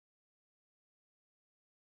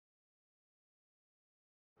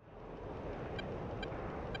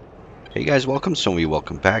Hey guys, welcome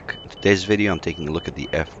back. In today's video, I'm taking a look at the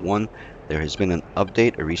F1. There has been an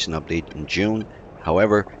update, a recent update in June.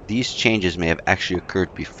 However, these changes may have actually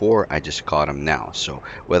occurred before. I just caught them now. So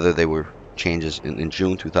whether they were changes in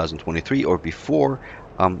June 2023 or before,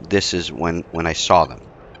 this is when I saw them.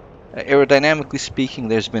 Aerodynamically speaking,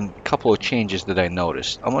 there's been a couple of changes that I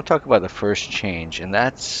noticed. I'm going to talk about the first change, and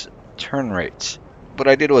that's turn rates. What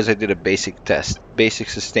I did was I did a basic test, basic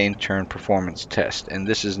sustained turn performance test, and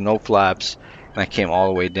this is no flaps, and I came all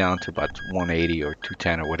the way down to about 180 or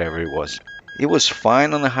 210 or whatever it was. It was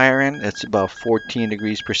fine on the higher end. It's about 14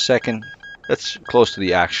 degrees per second. That's close to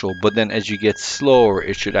the actual, but then as you get slower,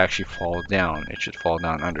 it should actually fall down. It should fall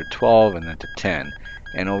down under 12 and then to 10.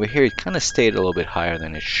 And over here, it kind of stayed a little bit higher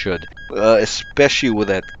than it should, especially with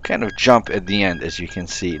that kind of jump at the end, as you can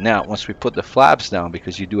see. Now, once we put the flaps down,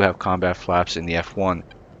 because you do have combat flaps in the F1,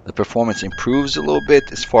 the performance improves a little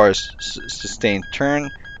bit as far as sustained turn.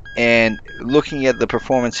 And looking at the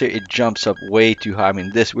performance here, it jumps up way too high. I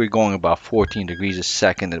mean, we're going about 14 degrees a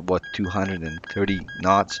second at what, 230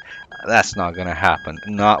 knots? That's not going to happen.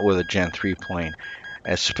 Not with a Gen 3 plane,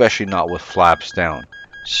 especially not with flaps down.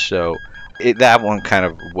 So that one kind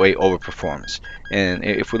of way overperforms. And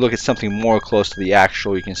if we look at something more close to the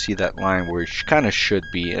actual, you can see that line where it kind of should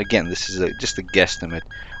be. Again, this is just a guesstimate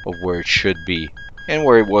of where it should be and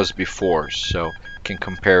where it was before, so can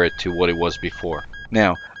compare it to what it was before.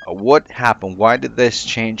 Now, what happened? Why did this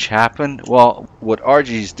change happen? Well, what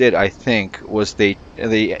Aerges did, I think, was they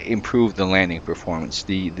improved the landing performance.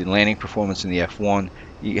 The landing performance in the F1,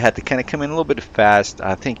 you had to kind of come in a little bit fast.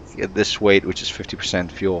 I think at this weight, which is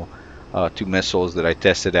 50% fuel, 2 missiles that I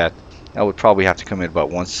tested at, I would probably have to come in about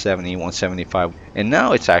 170, 175. And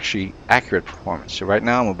now it's actually accurate performance. So right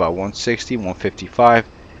now I'm about 160, 155.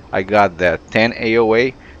 I got that 10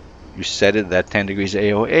 AOA. You set it at 10 degrees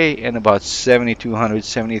AOA, and about 7,200,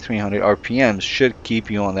 7,300 RPMs should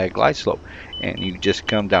keep you on that glide slope. And you just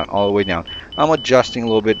come down all the way down. I'm adjusting a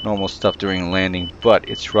little bit normal stuff during landing, but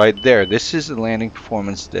it's right there. This is the landing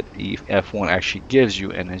performance that the F1 actually gives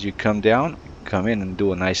you, and as you come down, come in and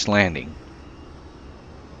do a nice landing.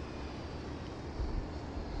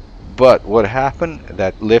 But what happened,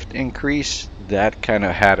 that lift increase, that kind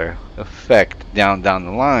of had an effect down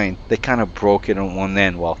the line. They kind of broke it on one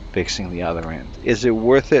end while fixing the other end. Is it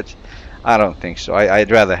worth it? I don't think so.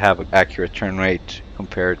 I'd rather have an accurate turn rate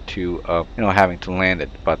compared to having to land it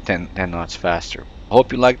about 10 knots faster. I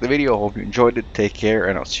hope you liked the video. I hope you enjoyed it. Take care,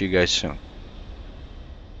 and I'll see you guys soon.